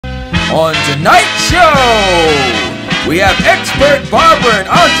On tonight's show, we have expert barber and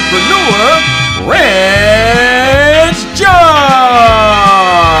entrepreneur, Rance John.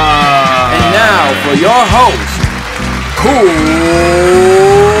 And now for your host, KoolKard.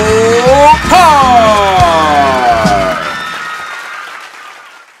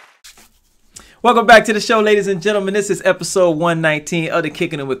 Welcome back to the show, ladies and gentlemen. This is episode 119 of the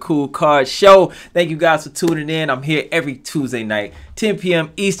Kickin' It with KoolKard show. Thank you guys for tuning in. I'm here every Tuesday night, 10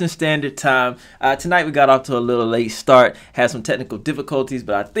 p.m. Eastern Standard Time. Tonight we got off to a little late start, had some technical difficulties,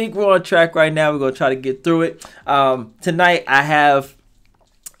 but I think we're on track right now. We're going to try to get through it. Tonight I have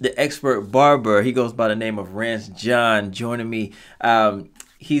the expert barber. He goes by the name of Rance John joining me.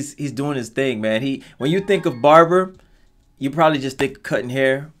 He's doing his thing, man. When you think of barber, you probably just think of cutting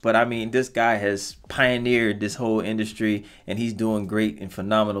hair, but I mean, this guy has pioneered this whole industry, and he's doing great and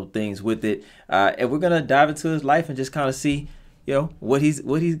phenomenal things with it. And we're gonna dive into his life and just kind of see, you know, what he's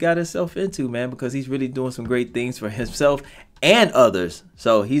got himself into, man, because he's really doing some great things for himself and others.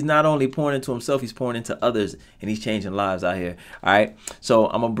 So he's not only pouring into himself, he's pouring into others, and he's changing lives out here. All right, so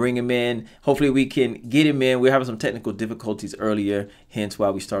I'm gonna bring him in. Hopefully we can get him in. We're having some technical difficulties earlier, hence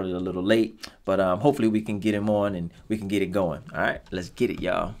why we started a little late, but hopefully we can get him on and we can get it going. All right, let's get it,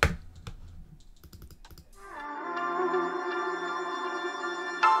 y'all.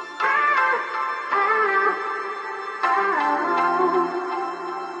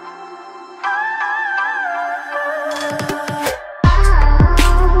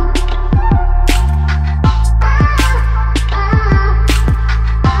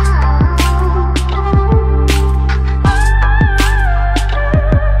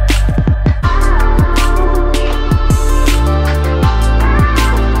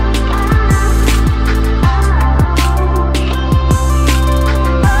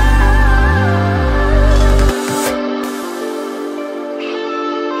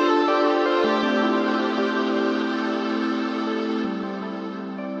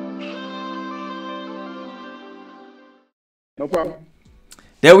 No problem.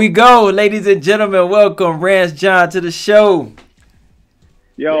 There we go, ladies and gentlemen. Welcome Rance John to the show.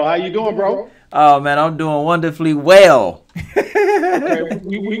 Yo, how you doing, bro? Oh man, I'm doing wonderfully well. Okay,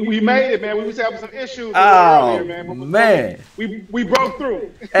 we made it, man. We was having some issues Oh earlier, man. Man, we broke through.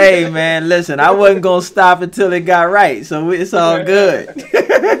 Hey man, listen, I wasn't gonna stop until it got right, so it's all good.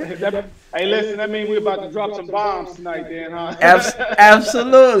 Hey, listen, that means we're about to drop some bombs tonight, then, huh?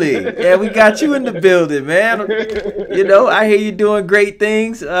 Absolutely. Yeah, we got you in the building, man. You know, I hear you doing great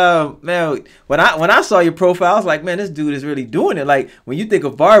things. Man, when I saw your profile, I was like, man, this dude is really doing it. Like, when you think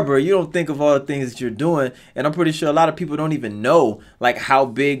of barber, you don't think of all the things that you're doing. And I'm pretty sure a lot of people don't even know, like, how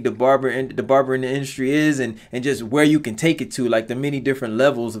big the barber in the industry is, and just where you can take it to, like the many different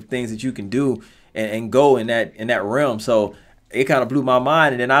levels of things that you can do and go in that realm. So it kind of blew my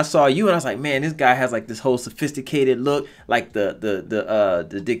mind, and then I saw you, and I was like, man, this guy has like this whole sophisticated look, like the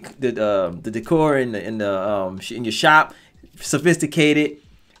decor in your shop, sophisticated.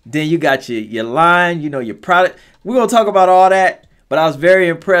 Then you got your line, you know, your product. We're gonna talk about all that, but I was very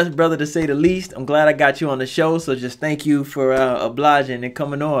impressed, brother, to say the least. I'm glad I got you on the show, so just thank you for obliging and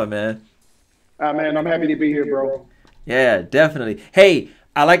coming on, man. Man, I'm happy to be here, bro. Yeah, definitely. Hey,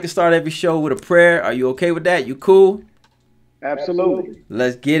 I like to start every show with a prayer. Are you okay with that? You cool? Absolutely.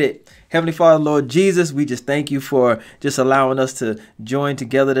 Let's get it. Heavenly Father, Lord Jesus, we just thank you for just allowing us to join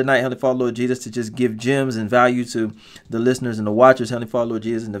together tonight, Heavenly Father, Lord Jesus, to just give gems and value to the listeners and the watchers, Heavenly Father, Lord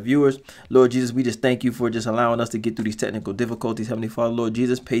Jesus, and the viewers. Lord Jesus, we just thank you for just allowing us to get through these technical difficulties, Heavenly Father, Lord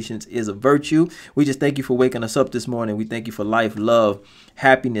Jesus. Patience is a virtue. We just thank you for waking us up this morning. We thank you for life, love,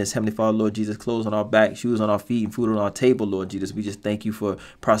 happiness, Heavenly Father, Lord Jesus, clothes on our back, shoes on our feet, and food on our table, Lord Jesus. We just thank you for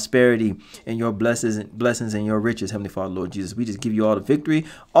prosperity and your blessings and your riches, Heavenly Father, Lord Jesus. We just give you all the victory,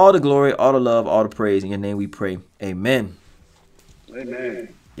 all the glory, all the love, all the praise. In your name we pray. Amen.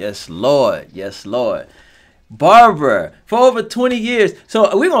 Amen. Yes, Lord. Yes, Lord. Barber for over 20 years.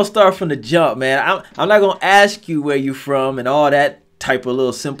 So we're going to start from the jump, man. I'm not going to ask you where you're from and all that type of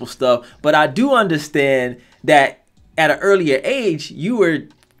little simple stuff, but I do understand that at an earlier age, your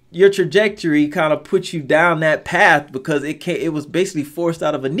trajectory kind of put you down that path because it was basically forced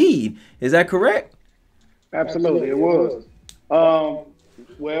out of a need. Is that correct? Absolutely, it was.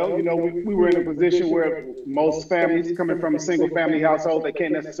 Well, you know, we were in a position where most families coming from a single family household, they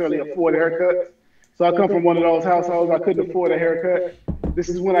can't necessarily afford a haircut. So I come from one of those households, I couldn't afford a haircut. This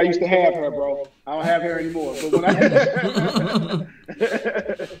is when I used to have hair, bro. I don't have hair anymore. But when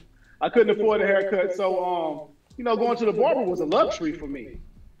I couldn't afford a haircut, so you know, going to the barber was a luxury for me.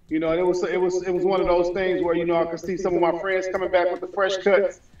 You know, it was one of those things where, you know, I could see some of my friends coming back with the fresh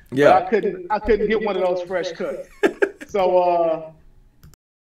cuts. Yeah. But I couldn't get one of those fresh cuts. So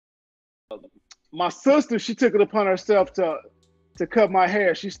my sister, she took it upon herself to cut my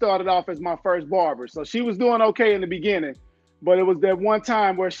hair. She started off as my first barber, so she was doing okay in the beginning, but it was that one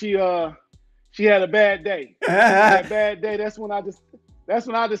time where she had a bad day. And that bad day, that's when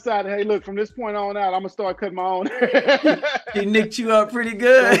I decided, hey, look, from this point on out, I'm gonna start cutting my own hair. She nicked you up pretty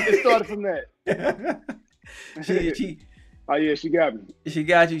good. So it started from that. she Oh yeah, she got me. She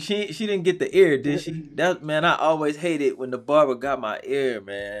got you. She didn't get the ear, did she? That man, I always hated when the barber got my ear,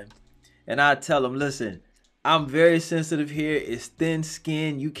 man. And I tell him, listen, I'm very sensitive here. It's thin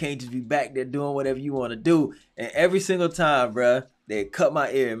skin. You can't just be back there doing whatever you want to do. And every single time, bruh, they cut my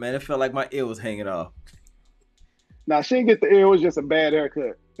ear, man. It felt like my ear was hanging off. Nah, she didn't get the ear. It was just a bad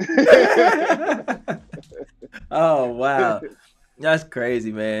haircut. Oh, wow. That's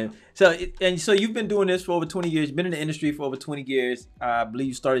crazy, man. So you've been doing this for over 20 years. You've been in the industry for over 20 years. I believe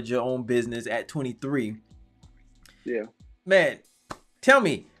you started your own business at 23. Yeah. Man, tell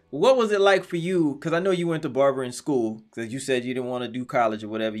me, what was it like for you? Because I know you went to barbering school, because you said you didn't want to do college or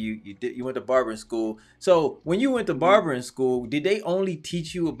whatever. You went to barbering school. So when you went to barbering school, did they only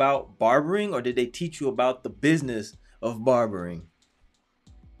teach you about barbering, or did they teach you about the business of barbering?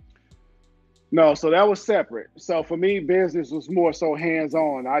 No, so that was separate. So for me, business was more so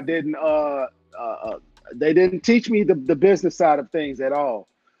hands-on. I didn't they didn't teach me the business side of things at all.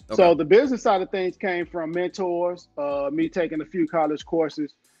 Okay. So the business side of things came from mentors, me taking a few college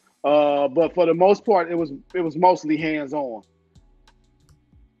courses. But for the most part, it was mostly hands-on.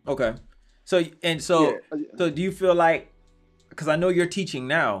 Okay. So do you feel like, because I know you're teaching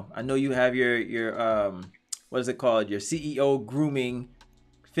now, I know you have your what is it called? Your CEO grooming,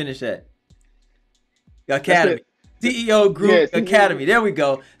 finish that. Academy. CEO Grooming Academy. There we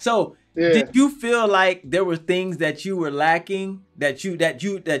go. So did you feel like there were things that you were lacking, that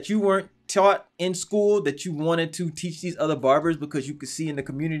you weren't taught in school, that you wanted to teach these other barbers because you could see in the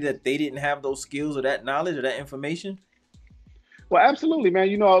community that they didn't have those skills or that knowledge or that information? Well, absolutely, man.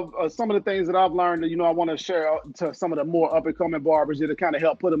 You know, some of the things that I've learned, you know, I want to share to some of the more up and coming barbers that kind of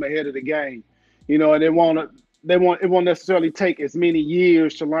help put them ahead of the game. You know, and it won't necessarily take as many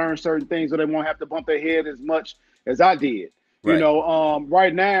years to learn certain things, or they won't have to bump their head as much as I did. Right. You know,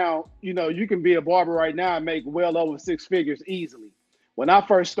 right now, you know, you can be a barber right now and make well over 6 figures easily. When I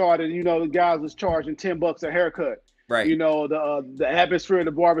first started, you know, the guys was charging $10 a haircut. Right. You know, the atmosphere in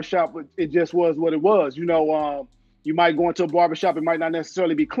the barbershop, it just was what it was. You know, you might go into a barbershop, it might not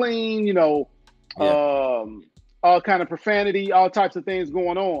necessarily be clean, you know, all kind of profanity, all types of things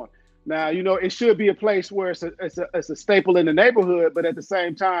going on. Now, you know, it should be a place where it's a staple in the neighborhood, but at the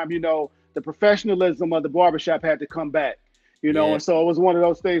same time, you know, the professionalism of the barbershop had to come back, you know, and so it was one of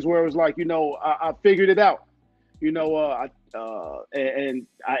those things where it was like, you know, I figured it out, you know, and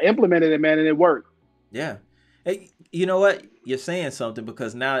I implemented it, man, and it worked. Yeah. Hey, you know what? You're saying something,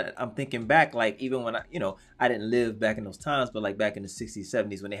 because now I'm thinking back, like even when I didn't live back in those times, but like back in the 60s,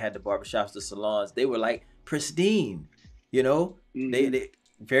 70s, when they had the barbershops, the salons, they were like pristine, you know, they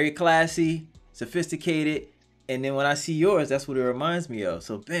very classy, sophisticated. And then when I see yours, that's what it reminds me of.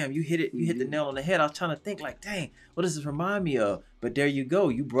 So bam, you hit it, you hit the nail on the head. I was trying to think like, dang, what does this remind me of? But there you go,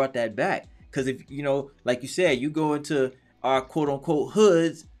 you brought that back. Because if, you know, like you said, you go into our quote unquote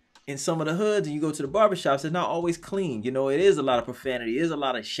hoods, in some of the hoods, and you go to the barbershops, it's not always clean. You know, it is a lot of profanity, it is a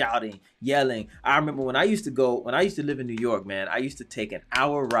lot of shouting, yelling. I remember when I used to live in New York, man, I used to take an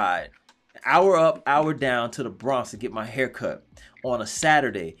hour ride, hour up, hour down to the Bronx to get my hair cut on a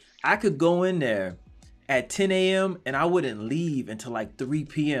Saturday. I could go in there at 10 a.m. and I wouldn't leave until like 3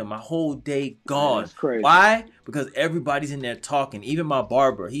 p.m. My whole day gone. That's crazy. Why? Because everybody's in there talking. Even my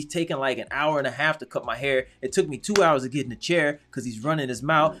barber, he's taking like an hour and a half to cut my hair. It took me 2 hours to get in the chair because he's running his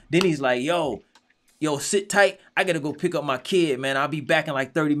mouth. Then he's like, yo, sit tight. I got to go pick up my kid, man. I'll be back in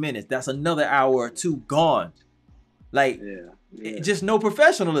like 30 minutes. That's another hour or two gone. Like, just no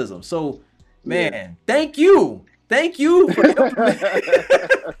professionalism. So, man, thank you. Thank you for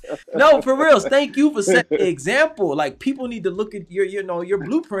no, for real. Thank you for setting the example. Like, people need to look at your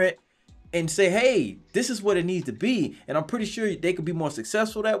blueprint and say, hey, this is what it needs to be. And I'm pretty sure they could be more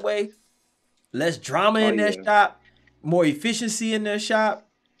successful that way. Less drama in their shop, more efficiency in their shop.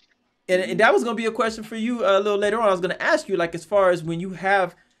 And that was gonna be a question for you a little later on. I was gonna ask you, like, as far as when you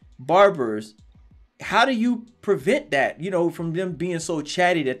have barbers, how do you prevent that, you know, from them being so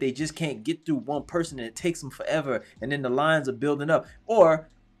chatty that they just can't get through one person and it takes them forever and then the lines are building up? Or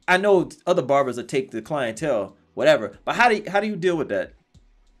I know other barbers that take the clientele, whatever, but how do you deal with that?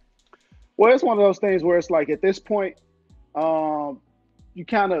 Well, it's one of those things where it's like, at this point, I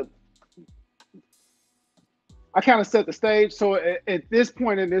kind of set the stage. So at this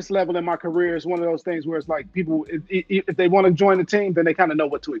point in this level in my career, it's one of those things where it's like, people, if they want to join the team, then they kind of know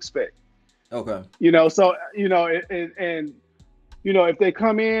what to expect. Okay. So and if they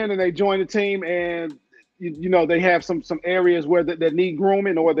come in and they join the team and they have some areas where that need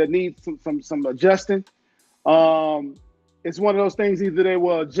grooming or that need some adjusting. It's one of those things, either they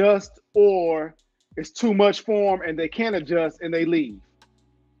will adjust or it's too much for them and they can't adjust and they leave.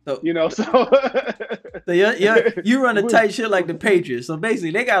 So So you run a tight shit like the Patriots. So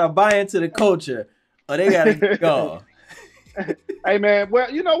basically, they gotta buy into the culture, or they gotta get gone. Hey man,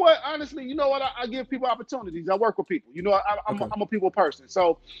 well, you know what? Honestly, I give people opportunities. I work with people. I'm a people person.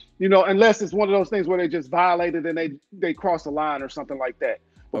 So, unless it's one of those things where they just violated and they cross the line or something like that.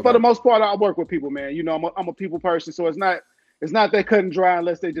 But for the most part, I work with people, man. I'm a people person, so it's not that cut and dry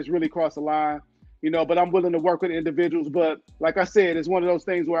unless they just really cross the line. But I'm willing to work with individuals. But like I said, it's one of those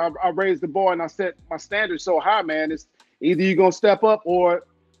things where I raised the bar and I set my standards so high, man. It's either you're gonna step up, or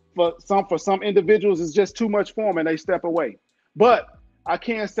for some individuals, it's just too much for them and they step away. But I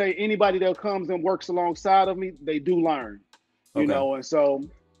can't say anybody that comes and works alongside of me, they do learn. And so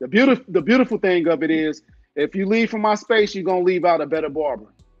the beautiful thing of it is, if you leave from my space, you're gonna leave out a better barber.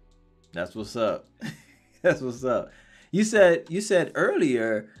 That's what's up. That's what's up. You said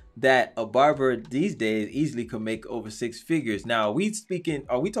earlier that a barber these days easily could make over 6 figures. Now, are we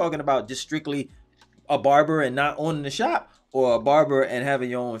talking about just strictly a barber and not owning the shop, or a barber and having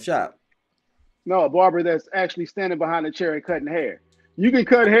your own shop? No, a barber that's actually standing behind the chair and cutting hair. You can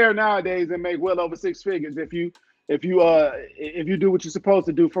cut hair nowadays and make well over 6 figures if you do what you're supposed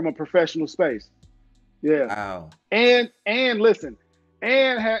to do from a professional space. Yeah. Wow. And listen,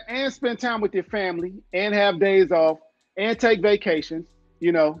 and spend time with your family, and have days off, and take vacations.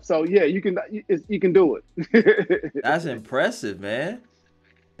 So yeah, you can do it. That's impressive, man.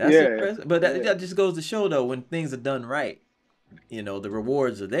 That's impressive. But that just goes to show, though, when things are done right, the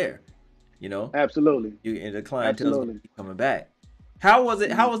rewards are there. Absolutely. And the clientele's gonna keep coming back. How was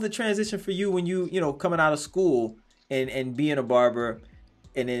it? How was the transition for you when you coming out of school and being a barber,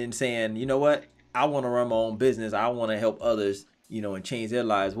 and then saying, you know what, I want to run my own business. I want to help others, and change their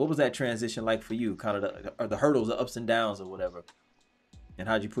lives. What was that transition like for you? Kind of the hurdles, the ups and downs, or whatever. And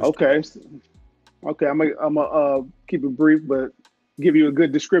how'd you push? Okay. I'm gonna keep it brief, but give you a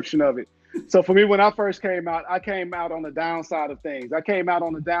good description of it. So for me, when I first came out, I came out on the downside of things. I came out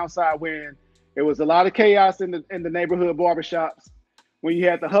on the downside when it was a lot of chaos in the neighborhood barbershops, when you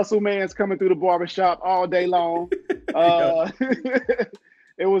had the hustle mans coming through the barbershop all day long.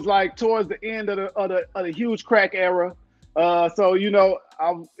 It was like towards the end of the huge crack era. So the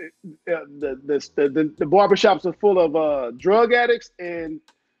barbershops are full of drug addicts and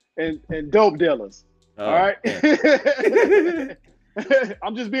dope dealers. Oh, all right.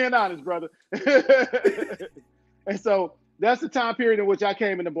 I'm just being honest, brother. And so that's the time period in which I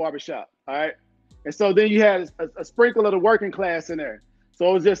came in the barbershop. All right. And so then you had a sprinkle of the working class in there. So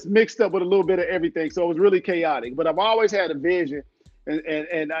it was just mixed up with a little bit of everything. So it was really chaotic. But I've always had a vision,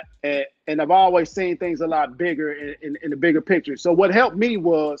 and I've always seen things a lot bigger in the bigger picture. So what helped me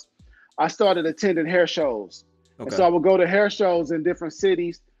was I started attending hair shows. Okay. And so I would go to hair shows in different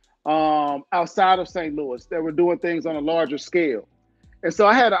cities outside of St. Louis that were doing things on a larger scale. And so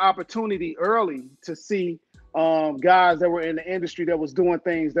I had an opportunity early to see guys that were in the industry that was doing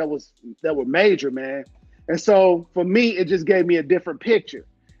things that were major, man. And so for me, it just gave me a different picture.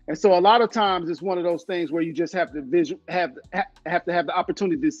 And so a lot of times it's one of those things where you just have to have the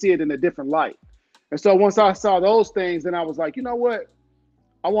opportunity to see it in a different light. And so once I saw those things, then I was like, you know what?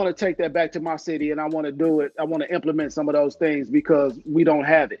 I want to take that back to my city, and I want to do it. I want to implement some of those things because we don't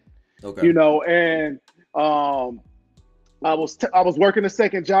have it. Okay. And I was working a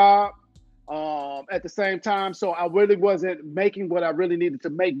second job at the same time, so I really wasn't making what I really needed to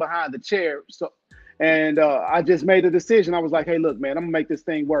make behind the chair. And I just made a decision. I was like, hey, look, man, I'm gonna make this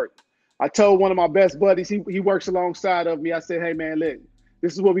thing work. I told one of my best buddies, he works alongside of me. I said, hey, man, look,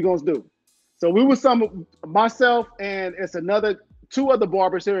 this is what we're gonna do. So we were myself and it's 2 other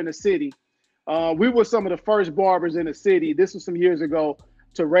barbers here in the city. We were some of the first barbers in the city. This was some years ago,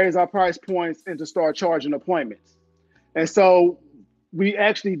 to raise our price points and to start charging appointments. And so we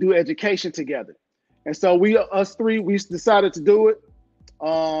actually do education together. And so us three, we decided to do it.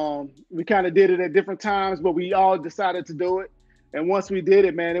 We kind of did it at different times, but we all decided to do it. And once we did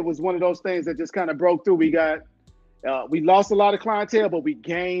it, man, it was one of those things that just kind of broke through. We lost a lot of clientele, but we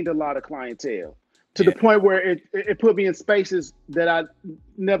gained a lot of clientele to the point where it put me in spaces that I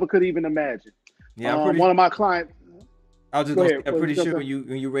never could even imagine. Yeah, one of my clients. I was just going to say, I'm pretty sure when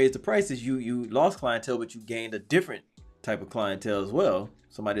you raised the prices, you lost clientele, but you gained a different type of clientele as well.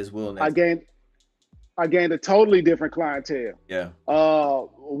 Somebody that's willing. I gained a totally different clientele. Yeah.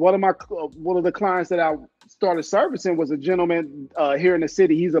 One of the clients that I started servicing was a gentleman here in the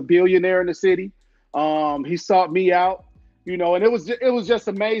city. He's a billionaire in the city. He sought me out, you know, and it was just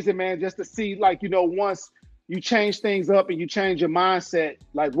amazing, man, just to see, like, you know, once you change things up and you change your mindset,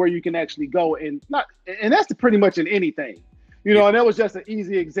 like where you can actually go, and that's pretty much in anything, you know. And that was just an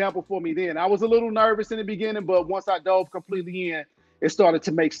easy example for me then. I was a little nervous in the beginning, but once I dove completely in, it started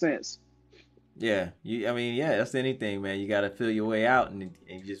to make sense. Yeah, I mean, yeah, that's anything, man. You got to feel your way out, and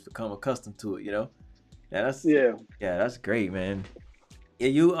you just become accustomed to it, you know. Yeah, that's great, man. Yeah,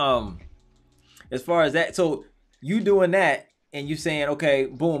 you as far as that, so you doing that, and you saying, okay,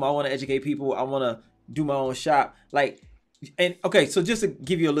 boom, I want to educate people, I want to do my own shop, like, and okay, so just to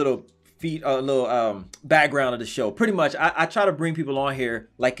give you a little background of the show, pretty much I try to bring people on here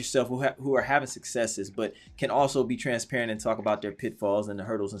like yourself who are having successes, but can also be transparent and talk about their pitfalls and the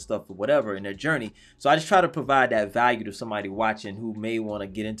hurdles and stuff or whatever in their journey. So I just try to provide that value to somebody watching who may want to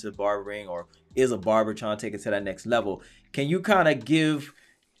get into barbering or is a barber trying to take it to that next level. Can you kind of give,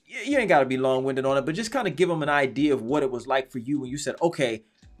 you ain't got to be long-winded on it, but just kind of give them an idea of what it was like for you when you said, okay,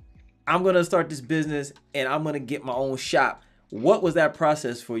 I'm going to start this business and I'm going to get my own shop. What was that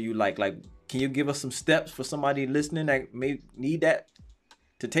process for you like? Like, can you give us some steps for somebody listening that may need that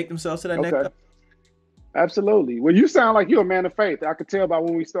to take themselves to that next level? Absolutely. Well, you sound like you're a man of faith. I could tell by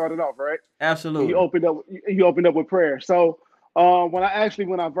when we started off, right? Absolutely. You opened up with prayer. So when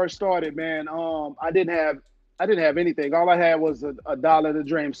I first started, man, I didn't have anything. All I had was a dollar to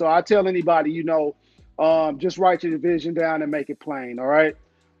dream. So I tell anybody, you know, just write your vision down and make it plain. All right.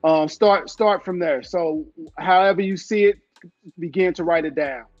 Start from there. So however you see it, begin to write it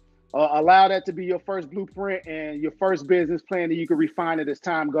down. Allow that to be your first blueprint and your first business plan, and you can refine it as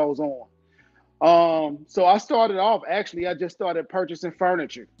time goes on. So I started off, actually, I just started purchasing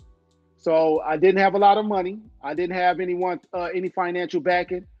furniture. So I didn't have a lot of money. I didn't have any financial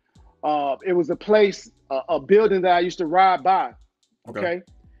backing. It was a place, a building that I used to ride by. Okay.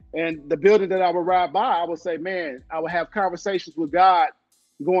 And the building that I would ride by, I would say, man, I would have conversations with God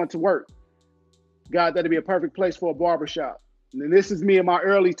going to work. God, that'd be a perfect place for a barbershop. And this is me in my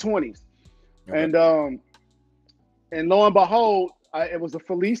early 20s. Okay. And lo and behold, it was a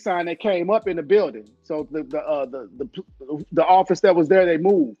Felice sign that came up in the building. So the office that was there, they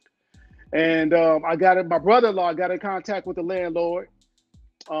moved. And my brother-in-law got in contact with the landlord.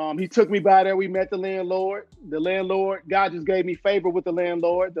 He took me by there. We met the landlord. God just gave me favor with the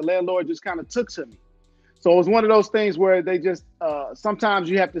landlord. The landlord just kind of took to me. So it was one of those things where they just,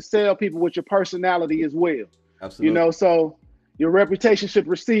 sometimes you have to sell people with your personality as well. Absolutely. You know, so your reputation should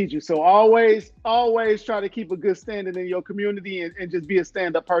precede you. So always try to keep a good standing in your community and just be a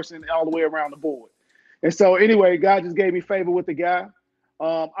stand-up person all the way around the board. And so anyway, God just gave me favor with the guy.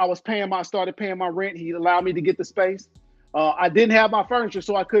 I started paying my rent. He allowed me to get the space. I didn't have my furniture,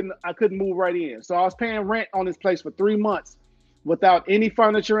 so I couldn't move right in. So I was paying rent on this place for 3 months without any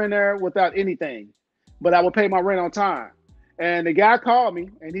furniture in there, without anything. But I would pay my rent on time. And the guy called me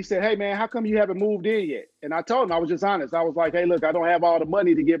and he said, hey man, how come you haven't moved in yet? And I told him, I was just honest. I was like, hey, look, I don't have all the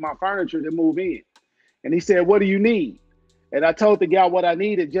money to get my furniture to move in. And he said, what do you need? And I told the guy what I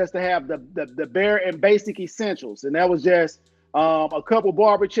needed just to have the bare and basic essentials. And that was just a couple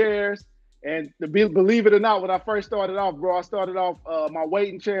barber chairs. And believe it or not, when I first started off, bro, I started off, my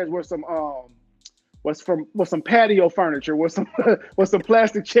waiting chairs were some patio furniture, with some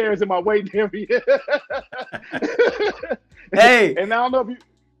plastic chairs in my waiting area. Hey, and I don't know if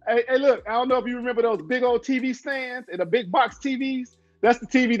you, look, I don't know if you remember those big old TV stands and the big box TVs. That's the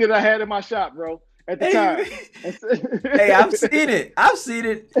TV that I had in my shop, bro, at the time. Hey, I've seen it. I see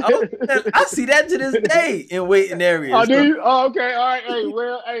that to this day in waiting areas. Oh, do you? Oh, okay. All right. Hey,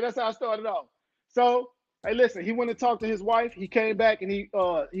 well, hey, that's how I started off. So, hey, listen, he went and talked to his wife. He came back and he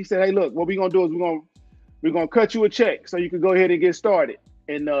said, hey, look, what we're going to do is we're going to cut you a check so you can go ahead and get started.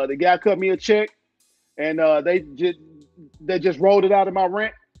 And the guy cut me a check, and they just rolled it out of my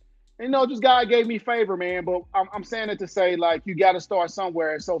rent. And, you know, just God gave me favor, man. But I'm saying it to say, like, you got to start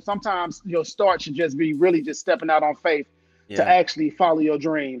somewhere. So sometimes your start should just be really just stepping out on faith to actually follow your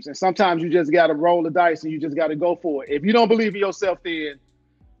dreams. And sometimes you just got to roll the dice and you just got to go for it. If you don't believe in yourself, then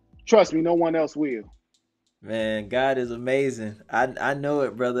trust me, no one else will. Man, God is amazing. I know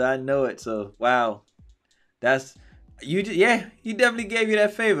it, brother. I know it. So, wow. That's you. Yeah, he definitely gave you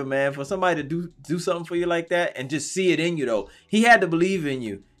that favor, man. For somebody to do something for you like that and just see it in you, though. He had to believe in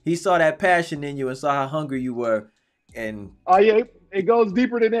you. He saw that passion in you and saw how hungry you were. And oh yeah, it goes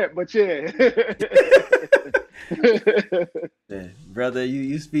deeper than that. But yeah, brother,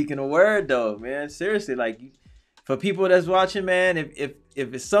 you speaking a word though, man. Seriously, like for people that's watching, man, if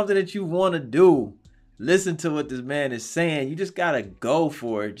it's something that you want to do, listen to what this man is saying. You just gotta go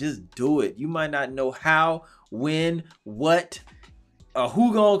for it. Just do it. You might not know how, when, what, or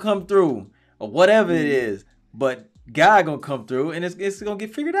who gonna come through, or whatever it is, but God gonna come through, and it's gonna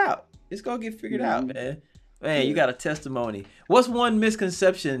get figured out. It's gonna get figured out, man. Man, you got a testimony. What's one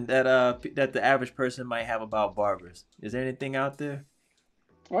misconception that that the average person might have about barbers? Is there anything out there?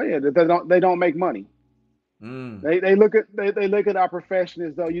 Oh yeah, that they don't make money. They look at our profession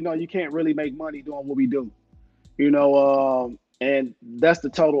as though, you know, you can't really make money doing what we do, you know, and that's the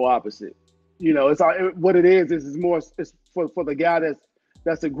total opposite. You know, what it is more, it's for the guy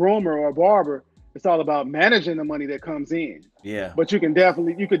that's a groomer or a barber. It's all about managing the money that comes in. Yeah. But you could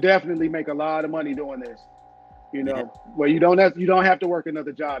definitely make a lot of money doing this. You know, where you don't have to work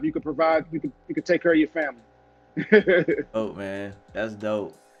another job. You could provide. You could take care of your family. Oh man, that's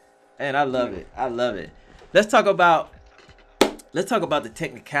dope. And I love it. I love it. Let's talk about the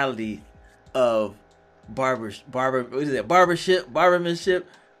technicality of barbership,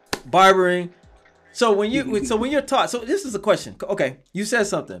 barbering. So when you're taught, so this is a question. Okay, you said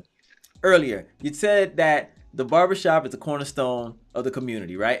something earlier. You said that the barbershop is the cornerstone of the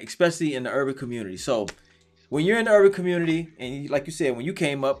community, right? Especially in the urban community. So when you're in the urban community, and like you said, when you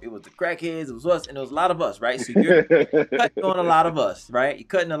came up, it was the crackheads, it was us, and it was a lot of us, right? So you're cutting on a lot of us, right? You're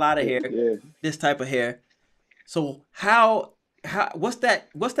cutting a lot of hair, this type of hair. So what's that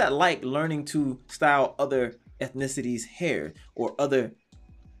like, learning to style other ethnicities' hair or other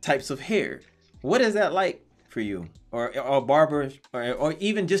types of hair? What is that like for you, or barbers, or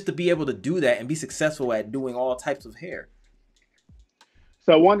even just to be able to do that and be successful at doing all types of hair?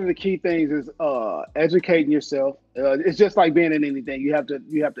 So one of the key things is educating yourself. It's just like being in anything. You have to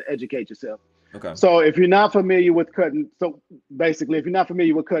educate yourself. Okay. So if you're not familiar with cutting,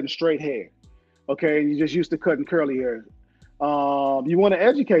 straight hair, okay, you're just used to cutting curly hair, you want to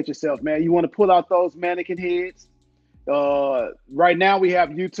educate yourself, man. You want to pull out those mannequin heads. Right now we have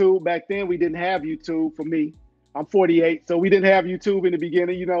YouTube. Back then we didn't have YouTube. For me, I'm 48, so we didn't have YouTube in the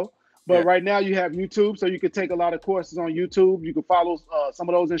beginning, you know. But right now you have YouTube, so you could take a lot of courses on YouTube. You can follow some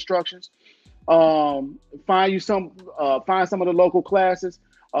of those instructions. Find some of the local classes.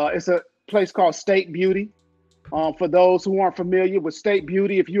 It's a place called State Beauty. For those who aren't familiar with State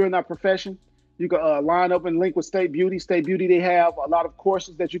Beauty, if you're in that profession, you can line up and link with State Beauty. State Beauty, they have a lot of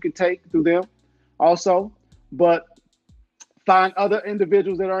courses that you can take through them also. But find other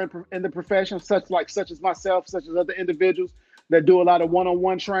individuals that are in the profession, such as myself, such as other individuals that do a lot of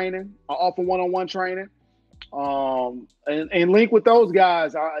one-on-one training, or offer one-on-one training, and link with those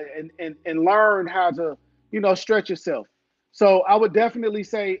guys and learn how to, you know, stretch yourself. So I would definitely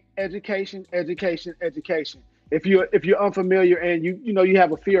say education. If you're unfamiliar and you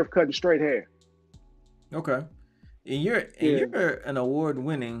have a fear of cutting straight hair. Okay, and you're an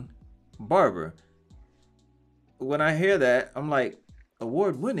award-winning barber. When I hear that, I'm like,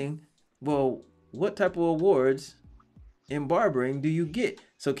 award-winning? Well, what type of awards in barbering do you get?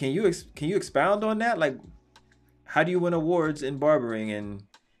 So can you expound on that? Like, how do you win awards in barbering, and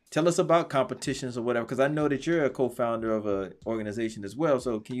tell us about competitions or whatever? Because I know that you're a co-founder of an organization as well.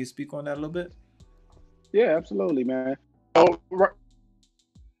 So can you speak on that a little bit? Yeah, absolutely, man.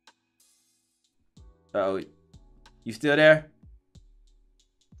 Oh, you still there?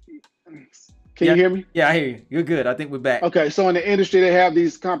 Can you hear me? Yeah, I hear you. You're good. I think we're back. Okay, so in the industry, they have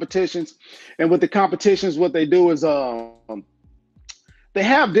these competitions, and with the competitions, what they do is they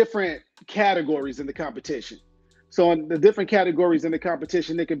have different categories in the competition. So in the different categories in the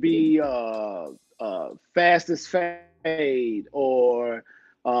competition, it could be fastest fade or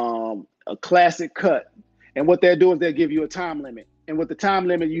a classic cut. And what they'll do is they'll give you a time limit. And with the time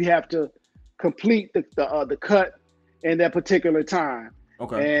limit, you have to complete the cut in that particular time.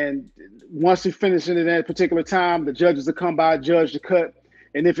 Okay. And once you finish it in that particular time, the judges will come by, judge the cut.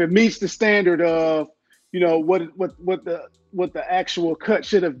 And if it meets the standard of, you know, what the actual cut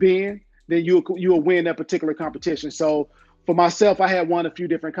should have been, then you'll win that particular competition. So for myself, I had won a few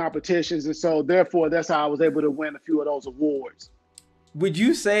different competitions, and so therefore that's how I was able to win a few of those awards. Would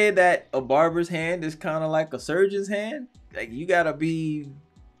you say that a barber's hand is kind of like a surgeon's hand? Like, you gotta be,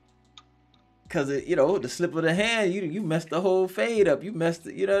 because the slip of the hand, you messed the whole fade up. You messed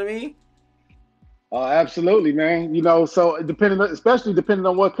it. You know what I mean? Absolutely, man. You know, so especially depending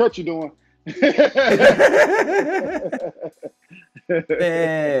on what cut you're doing.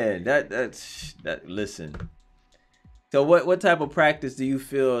 Man, that. Listen. So what type of practice do you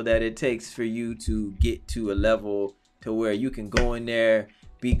feel that it takes for you to get to a level to where you can go in there,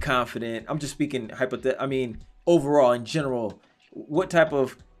 be confident? I'm just speaking overall in general. What type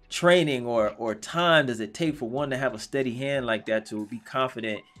of training or time does it take for one to have a steady hand like that, to be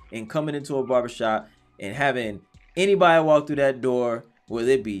confident in coming into a barbershop and having anybody walk through that door, whether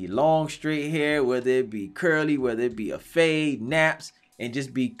it be long straight hair, whether it be curly, whether it be a fade, naps, and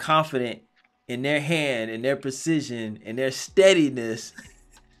just be confident in their hand and their precision and their steadiness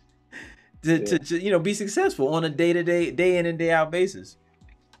to you know, be successful on a day-to-day, day in and day out basis.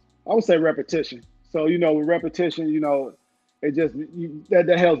 I would say repetition. So, you know, with repetition, you know, it just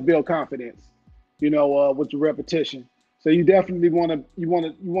that helps build confidence, you know, with your repetition. So you definitely want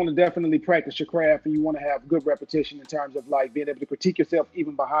to definitely practice your craft, and you want to have good repetition in terms of like being able to critique yourself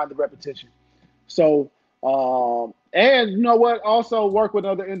even behind the repetition. So, and you know what, also work with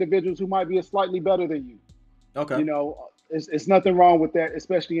other individuals who might be slightly better than you. Okay. You know, it's nothing wrong with that,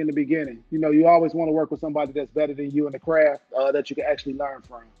 especially in the beginning. You know, you always want to work with somebody that's better than you in the craft that you can actually learn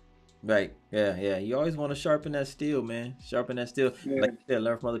from. Right. Yeah. Yeah. You always want to sharpen that steel, man. Sharpen that steel. Yeah. Like you said,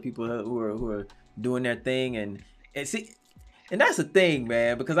 learn from other people who are doing their thing, and see, and that's the thing,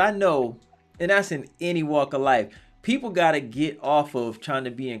 man, because I know, and that's in any walk of life, people got to get off of trying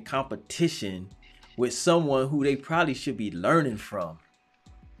to be in competition with someone who they probably should be learning from.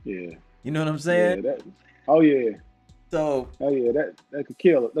 Yeah. You know what I'm saying? Yeah, oh yeah. So. Oh yeah, that could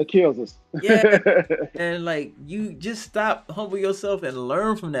kill it. That kills us. Yeah. And like, you just stop, humble yourself, and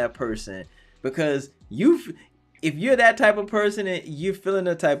learn from that person, because if you're that type of person and you're feeling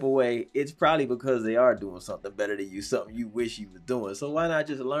a type of way, it's probably because they are doing something better than you, something you wish you were doing. So why not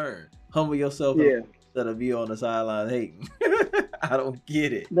just learn? Humble yourself, instead of be on the sideline hating. I don't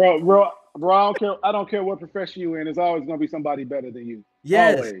get it. Bro, I don't care what profession you're in. There's always gonna be somebody better than you.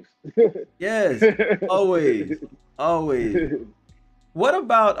 Yes. Always. Yes. Always. What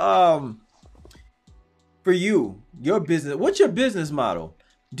about for you, your business? What's your business model?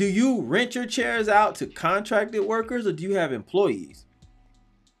 Do you rent your chairs out to contracted workers, or do you have employees?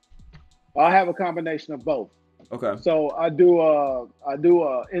 I have a combination of both. Okay. So I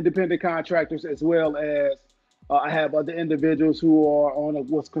do independent contractors, as well as I have other individuals who are on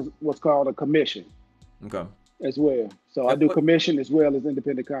what's called a commission. Okay. As well. So I do commission as well as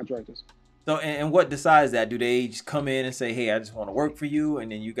independent contractors. So, and what decides that? Do they just come in and say, hey, I just want to work for you,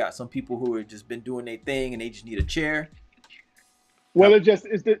 and then you got some people who have just been doing their thing and they just need a chair? Well, it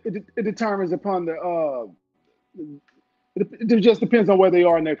determines upon it just depends on where they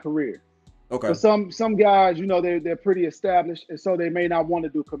are in their career. Okay. So some guys, you know, they're pretty established, and so they may not want to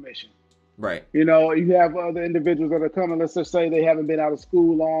do commission. Right. You know, you have other individuals that are coming. Let's just say they haven't been out of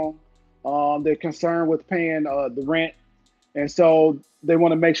school long. They're concerned with paying the rent, and so they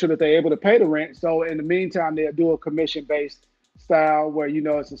want to make sure that they're able to pay the rent. So in the meantime, they'll do a commission-based style where, you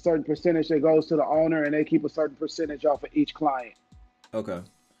know, it's a certain percentage that goes to the owner, and they keep a certain percentage off of each client. Okay.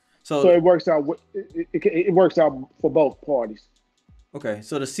 So it works out. It works out for both parties. Okay.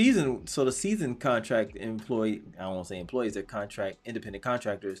 So the season contract employee, I don't want to say employees, they're independent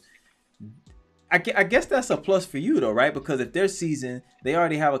contractors. I guess that's a plus for you though, right? Because if they're seasoned, they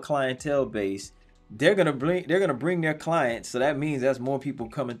already have a clientele base. They're gonna bring their clients, so that means there's more people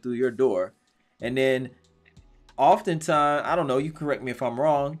coming through your door. And then oftentimes, I don't know, you correct me if I'm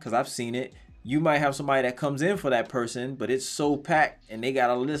wrong, because I've seen it, you might have somebody that comes in for that person, but it's so packed and they got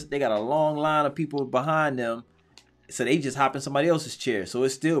a long line of people behind them, so they just hop in somebody else's chair. So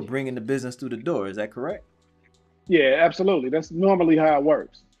it's still bringing the business through the door. Is that correct? Yeah, absolutely. That's normally how it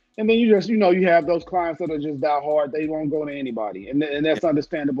works. And then you just, you know, you have those clients that are just die hard. They won't go to anybody, and that's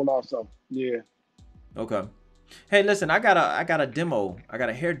understandable also. Yeah. Okay. Hey, listen, I got a demo. I got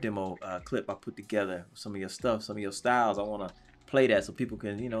a hair demo clip I put together. Some of your stuff, some of your styles. I want to play that so people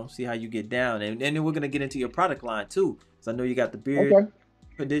can, you know, see how you get down. And then we're going to get into your product line too. So I know you got the beard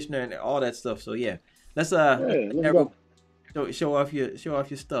conditioner and all that stuff. So yeah, let's go. Show off your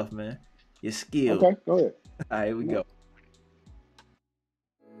stuff, man. Your skill. Okay, go ahead. All right, here we go.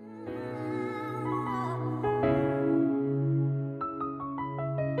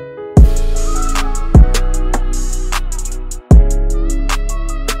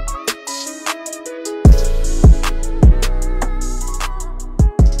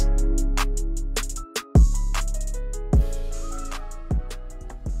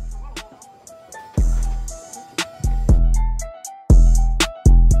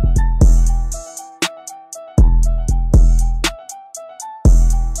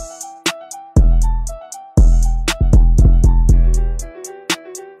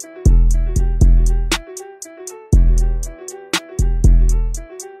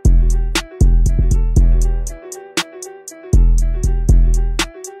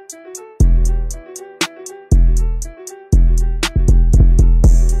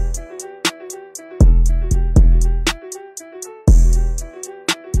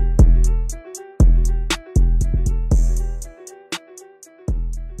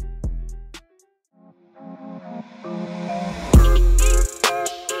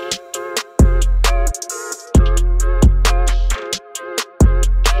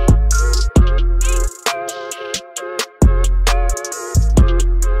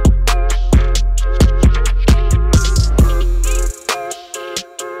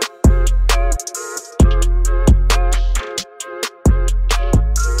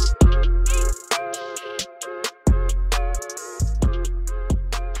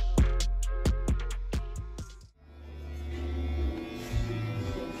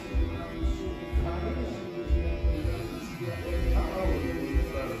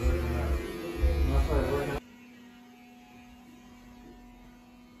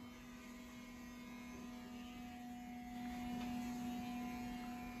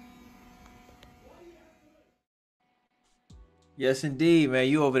 Yes, indeed, man.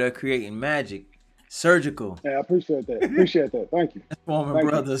 You over there creating magic. Surgical. Yeah, I appreciate that. Appreciate that. Thank you. Forming Thank you.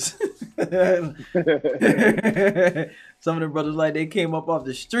 brothers. Some of the brothers like they came up off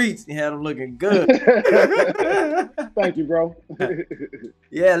the streets and had them looking good. Thank you, bro.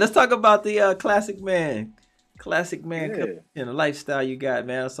 Yeah, let's talk about the classic man. Classic man Yeah. and the lifestyle you got,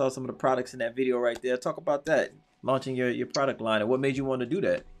 man. I saw some of the products in that video right there. Talk about that. Launching your product line and what made you want to do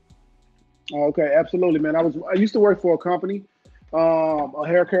that. Okay, absolutely, man. I used to work for a company, a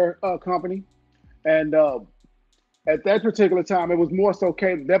hair care company, and at that particular time, it was more so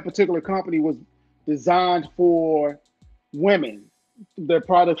that particular company was designed for women. Their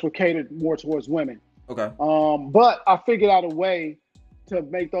products were catered more towards women. Okay. But I figured out a way to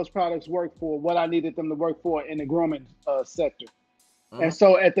make those products work for what I needed them to work for in the grooming sector. And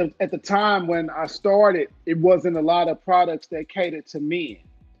so at the time when I started, it wasn't a lot of products that catered to men.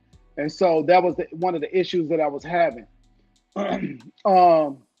 And so that was one of the issues that I was having.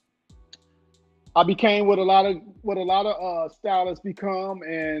 I became what a lot of stylists become,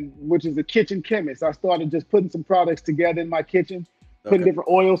 and which is a kitchen chemist. I started just putting some products together in my kitchen, putting different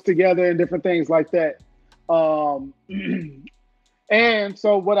oils together and different things like that. And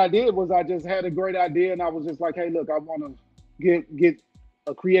so what I did was I just had a great idea, and I was just like, hey, look, I want to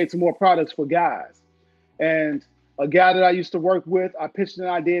create some more products for guys. And a guy that I used to work with, I pitched an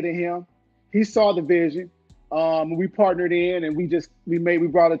idea to him. He saw the vision. We partnered in, and we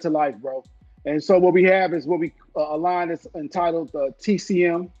brought it to life, bro. And so what we have is what we a line that's entitled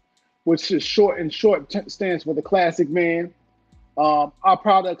TCM, which is short stands for the classic man. Our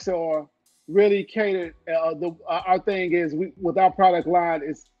products are really catered. Our thing is with our product line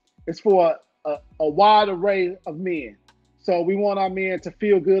it's for a wide array of men. So we want our men to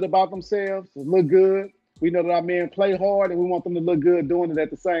feel good about themselves, to look good. We know that our men play hard, and we want them to look good doing it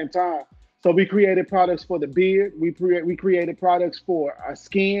at the same time. So we created products for the beard. We created products for our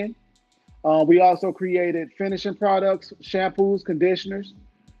skin. We also created finishing products, shampoos, conditioners.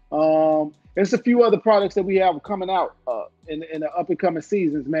 There's a few other products that we have coming out in the up and coming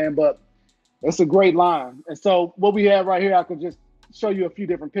seasons, man. But it's a great line. And so what we have right here, I could just show you a few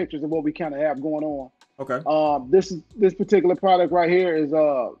different pictures of what we kind of have going on. Okay. This particular product right here is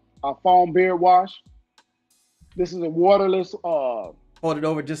a foam beard wash. This is a waterless. Hold it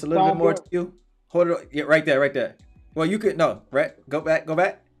over just a little bit more to you. Hold it. Yeah, right there, right there. Well, you could right. Go back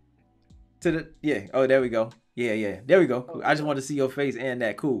to the Oh, there we go. Yeah. There we go. Cool. I just want to see your face and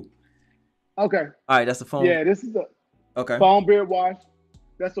that. Cool. Okay. All right, that's the foam. Yeah, this is a foam beard wash.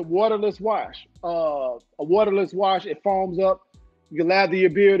 That's a waterless wash. A waterless wash. It foams up. You can lather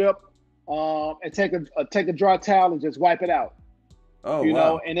your beard up, and take a dry towel and just wipe it out. Oh, you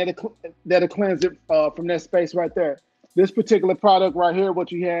know, and that'll cleanse it from that space right there. This particular product right here,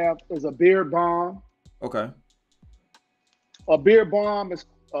 what you have is a beard balm. Okay. A beard balm is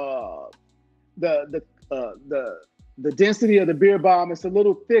the density of the beard balm is a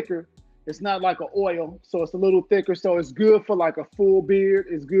little thicker. It's not like an oil, so it's a little thicker. So it's good for like a full beard.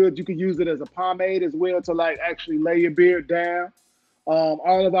 It's good. You can use it as a pomade as well to like actually lay your beard down.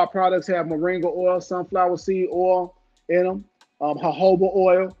 All of our products have moringa oil, sunflower seed oil in them, jojoba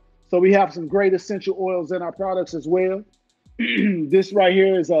oil. So we have some great essential oils in our products as well. This right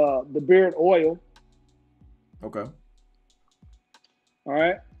here is the beard oil. Okay. All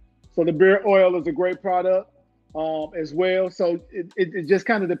right. So the beard oil is a great product as well. So it just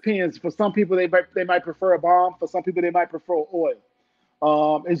kind of depends. For some people, they might prefer a balm. For some people, they might prefer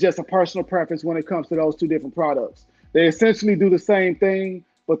oil. It's just a personal preference when it comes to those two different products. They essentially do the same thing,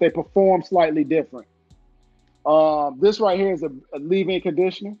 but they perform slightly different. This right here is a leave-in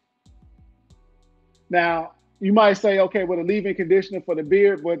conditioner. Now, you might say, okay, with a leave-in conditioner for the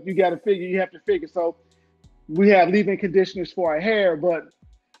beard, but you have to figure. So we have leave-in conditioners for our hair, but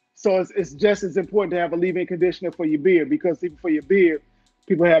so it's just as important to have a leave-in conditioner for your beard, because even for your beard,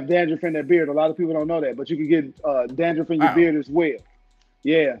 people have dandruff in their beard. A lot of people don't know that, but you can get dandruff in your beard as well.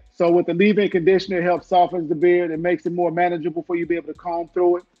 Yeah. So with the leave-in conditioner, it helps soften the beard. It makes it more manageable for you to be able to comb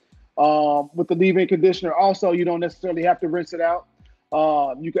through it. With the leave-in conditioner, also, you don't necessarily have to rinse it out.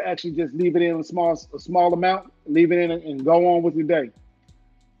 You can actually just leave it in a small amount, leave it in and go on with your day.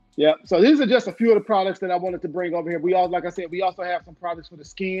 Yeah. So these are just a few of the products that I wanted to bring over here. Like I said, we also have some products for the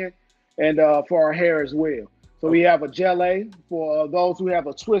skin and for our hair as well. So we have a gelée for those who have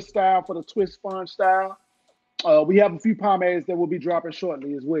a twist style, for the twist sponge style. We have a few pomades that will be dropping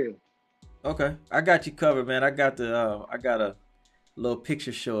shortly as well. Okay, I got you covered, man. I got a little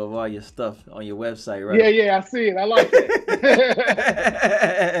picture show of all your stuff on your website, right? Yeah, I see it. I like it.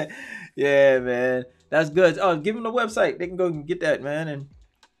 Yeah, man, that's good. Oh, give them the website. They can go and get that, man. And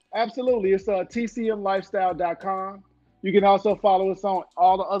absolutely, it's tcmlifestyle.com. You can also follow us on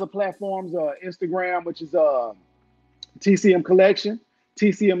all the other platforms, Instagram, which is TCM Collection,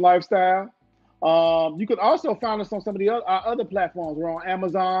 TCM Lifestyle. You can also find us on some of our other platforms. We're on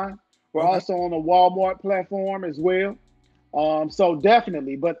Amazon. We're Okay. also on the Walmart platform as well. So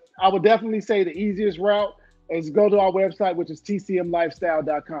definitely, but I would definitely say the easiest route is go to our website, which is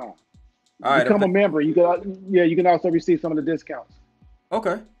tcmlifestyle.com. All right. Become a member. You can also receive some of the discounts.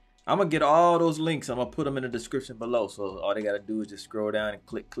 Okay. I'm gonna get all those links. I'm gonna put them in the description below. So all they gotta do is just scroll down and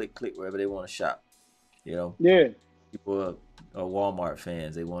click, click, click wherever they want to shop. You know, Yeah. people are Walmart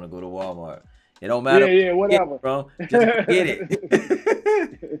fans. They want to go to Walmart. It don't Yeah, matter, yeah, whatever. bro. Just go get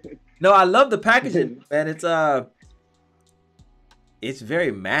it. No, I love the packaging, man. It's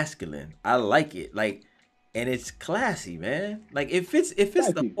very masculine. I like it. Like, and it's classy, man. Like it fits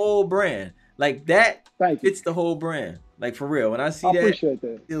Thank the you. whole brand. Like that Thank you. fits the whole brand. Like for real. When I see I that, appreciate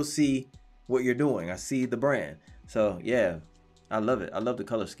that. I still see what you're doing. I see the brand. So yeah, I love it. I love the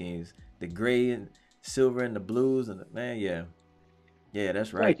color schemes. The gray and silver and the blues and man, yeah. Yeah,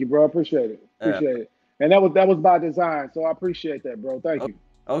 that's right. Thank you, bro. I appreciate it. Appreciate it. And that was by design, so I appreciate that, bro. Thank you.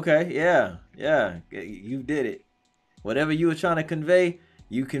 Okay, yeah, yeah. You did it. Whatever you were trying to convey,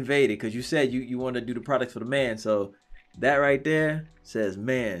 you conveyed it because you said you want to do the products for the man. So that right there says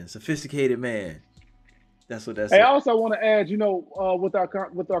man, sophisticated man. That's what that Hey, says. I also want to add,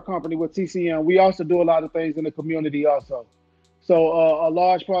 with our company with TCM, we also do a lot of things in the community also. So a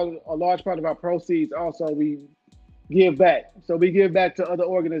large part of our proceeds also we give back. So we give back to other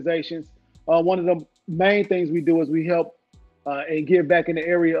organizations. One of the main things we do is we help and give back in the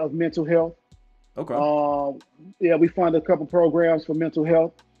area of mental health. Okay. Yeah, we fund a couple programs for mental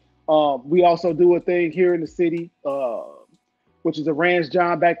health. We also do a thing here in the city, which is a Rance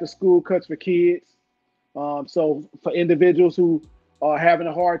John back to school cuts for kids. So for individuals who are having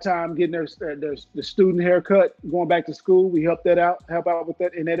a hard time getting the student haircut going back to school, we help out with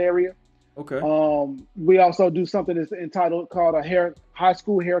that in that area. Okay. We also do something that's called a high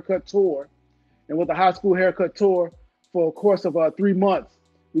school haircut tour. And with the high school haircut tour, for a course of 3 months,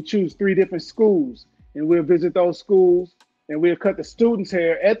 we choose 3 different schools, and we'll visit those schools, and we'll cut the students'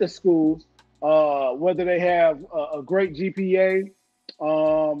 hair at the schools, whether they have a great GPA,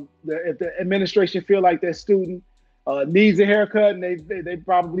 if the administration feel like their student needs a haircut, and they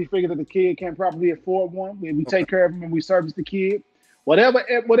probably figure that the kid can't probably afford one. We Okay. take care of them and we service the kid. Whatever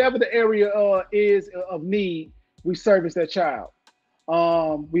the area is of need, we service that child.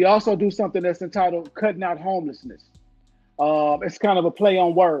 We also do something that's entitled Cutting Out Homelessness. It's kind of a play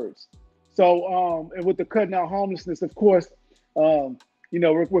on words. So, and with the cutting out homelessness, of course, we're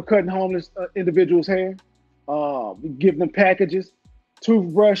cutting homeless individuals' hair. We give them packages,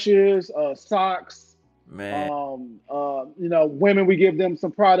 toothbrushes, socks. Man. Women, we give them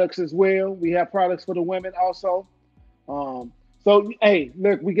some products as well. We have products for the women also. So, hey,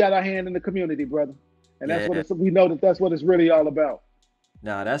 look, we got our hand in the community, brother. And that's Yeah. we know that's what it's really all about.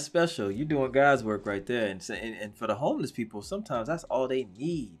 Nah, that's special. You're doing God's work right there, and for the homeless people, sometimes that's all they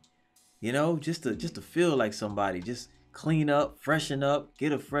need. You know, just to feel like somebody, just clean up, freshen up,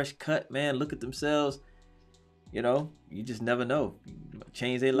 get a fresh cut, man. Look at themselves. You know, you just never know.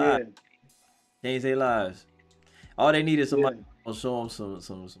 Change their lives. Yeah, Change their lives. All they need is yeah, somebody to show them some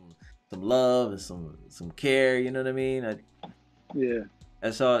love and some care. You know what I mean? yeah,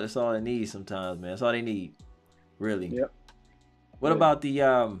 That's all. That's all they need sometimes, man. That's all they need, really. yep. What Yeah. about the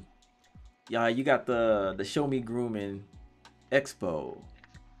yeah, you got the Show Me Grooming Expo.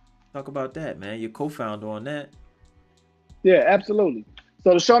 Talk about that, man. You're co-founder on that. Yeah, absolutely.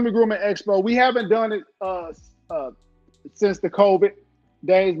 So the Show Me Grooming Expo, we haven't done it since the COVID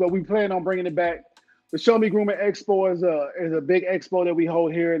days, but we plan on bringing it back. The Show Me Grooming Expo is a big expo that we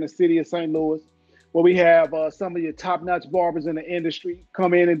hold here in the city of St. Louis, where we have some of your top-notch barbers in the industry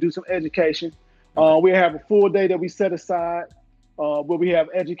come in and do some education. Okay. We have a full day that we set aside where we have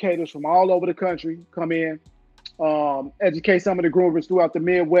educators from all over the country come in, educate some of the groomers throughout the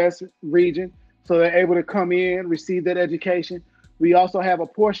Midwest region, so they're able to come in, receive that education. We also have a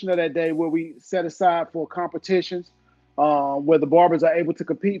portion of that day where we set aside for competitions, where the barbers are able to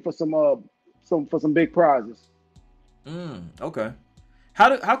compete for some big prizes. Okay.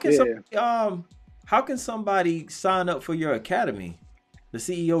 How can Yeah. how can somebody sign up for your academy, the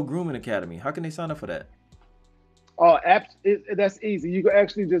CEO Grooming Academy? How can they sign up for that? That's easy. You can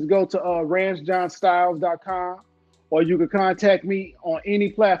actually just go to rancejohnstyles.com, or you can contact me on any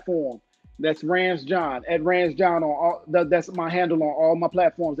platform. That's Rance John at Rance John on all. That's my handle on all my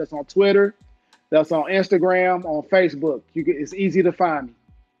platforms. That's on Twitter. That's on Instagram, on Facebook. It's easy to find me.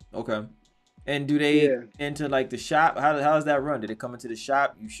 Okay. And do they Yeah. enter like the shop? How does that run? Did they come into the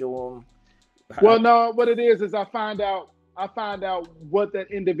shop? You show them Well, no, what it is I find out what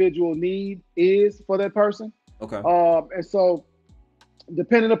that individual need is for that person. Okay. And so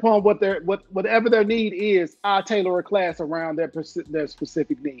depending upon whatever their need is, I tailor a class around their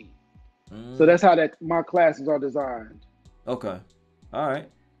specific need. So that's how my classes are designed. Okay. All right.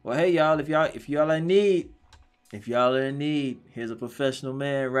 Well, hey y'all, if y'all in need, here's a professional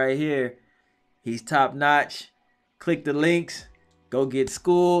man right here. He's top notch. Click the links. Go get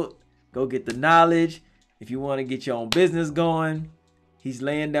schooled. Go get the knowledge. If you want to get your own business going, he's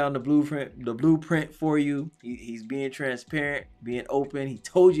laying down the blueprint for you. He's being transparent, being open. He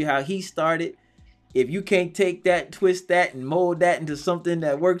told you how he started. If you can't take that, twist that, and mold that into something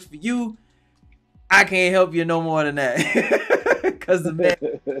that works for you, I can't help you no more than that. Because the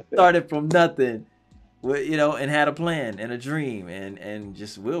man started from nothing, and had a plan and a dream and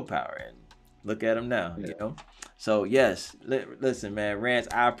just willpower. And look at him now, So, yes, listen, man, Rance,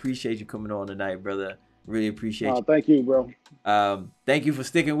 I appreciate you coming on tonight, brother. Really appreciate you. Thank you, bro. Thank you for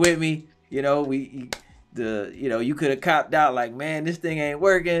sticking with me. You could have copped out like, man, this thing ain't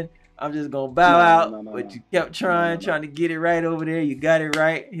working. I'm just gonna bow out. But you kept trying to get it right over there. You got it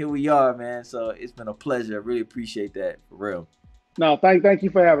right. Here we are, man. So it's been a pleasure. I really appreciate that, for real. No, thank you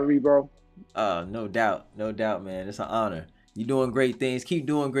for having me, bro. No doubt, man. It's an honor. You're doing great things. Keep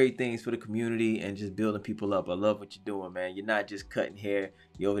doing great things for the community and just building people up. I love what you're doing, man. You're not just cutting hair.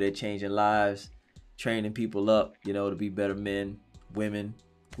 You're over there changing lives, training people up, to be better men, women,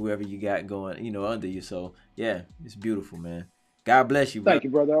 whoever you got going, under you. So, yeah, it's beautiful, man. God bless you, bro. Thank you,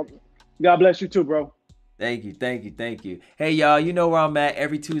 brother. God bless you too, bro. Thank you. Hey, y'all, you know where I'm at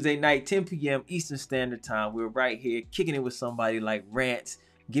every Tuesday night, 10 p.m. Eastern Standard Time. We're right here kicking it with somebody like Rance,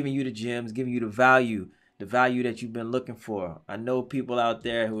 giving you the gems, giving you the value that you've been looking for. I know people out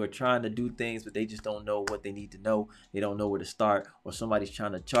there who are trying to do things, but they just don't know what they need to know. They don't know where to start, or somebody's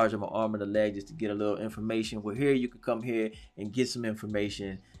trying to charge them an arm and a leg just to get a little information. Well, here you can come here and get some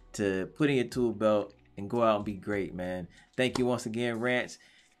information to put in your tool belt and go out and be great, man. Thank you once again, Rance.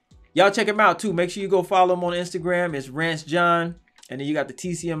 Y'all check him out too. Make sure you go follow him on Instagram. It's Rance John. And then you got the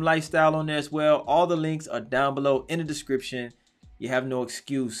TCM Lifestyle on there as well. All the links are down below in the description. You have no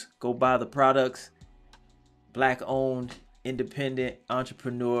excuse. Go buy the products. Black owned, independent,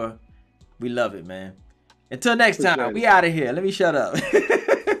 entrepreneur. We love it, man. Until next time, we out of here. Let me shut up.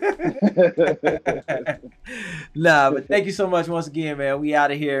 But thank you so much once again, man. We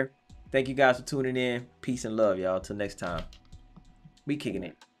out of here. Thank you guys for tuning in. Peace and love, y'all. Till next time. We kicking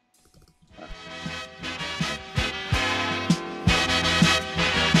it.